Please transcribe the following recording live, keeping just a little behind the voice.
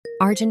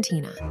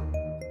Argentina.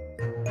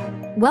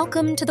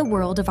 Welcome to the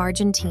world of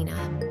Argentina,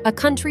 a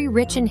country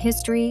rich in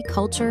history,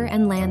 culture,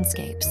 and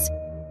landscapes.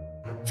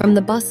 From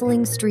the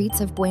bustling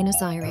streets of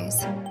Buenos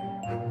Aires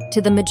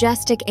to the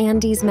majestic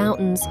Andes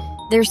Mountains,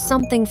 there's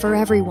something for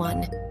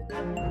everyone.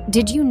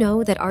 Did you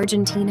know that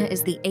Argentina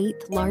is the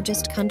 8th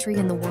largest country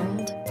in the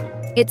world?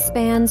 It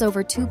spans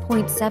over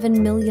 2.7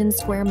 million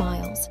square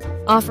miles,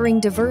 offering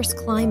diverse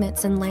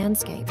climates and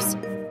landscapes.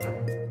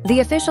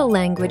 The official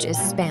language is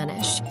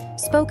Spanish,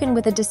 spoken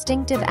with a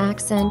distinctive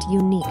accent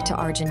unique to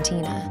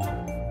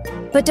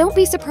Argentina. But don't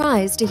be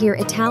surprised to hear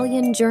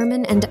Italian,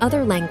 German, and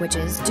other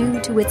languages due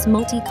to its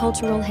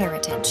multicultural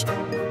heritage.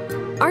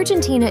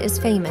 Argentina is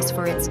famous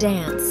for its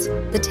dance,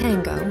 the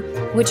tango,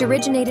 which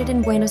originated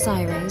in Buenos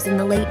Aires in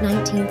the late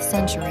 19th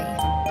century.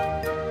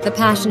 The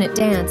passionate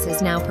dance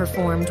is now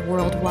performed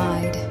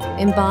worldwide,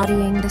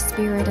 embodying the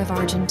spirit of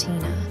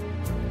Argentina.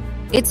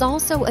 It's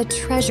also a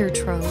treasure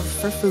trove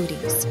for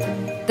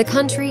foodies. The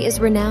country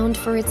is renowned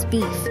for its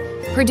beef,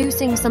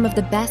 producing some of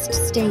the best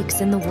steaks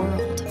in the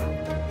world.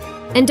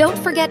 And don't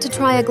forget to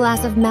try a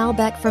glass of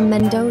Malbec from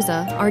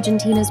Mendoza,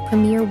 Argentina's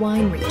premier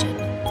wine region.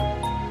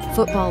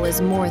 Football is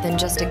more than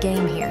just a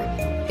game here.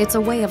 It's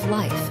a way of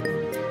life.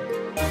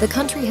 The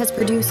country has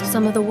produced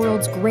some of the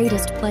world's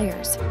greatest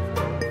players,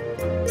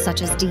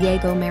 such as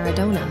Diego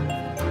Maradona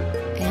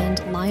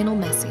and Lionel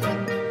Messi.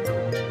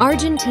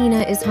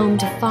 Argentina is home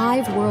to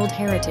 5 World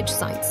Heritage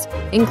Sites,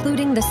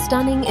 including the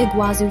stunning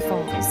Iguazu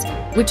Falls,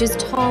 which is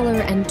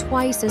taller and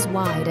twice as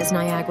wide as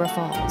Niagara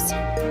Falls.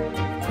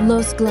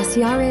 Los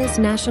Glaciares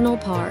National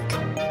Park,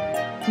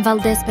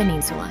 Valdez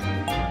Peninsula,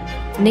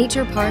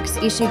 Nature Parks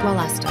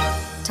Ixigualasta,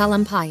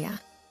 Talampaya,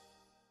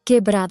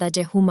 Quebrada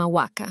de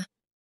Humahuaca.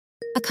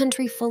 A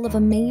country full of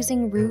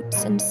amazing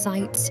routes and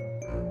sights.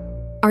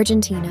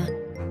 Argentina,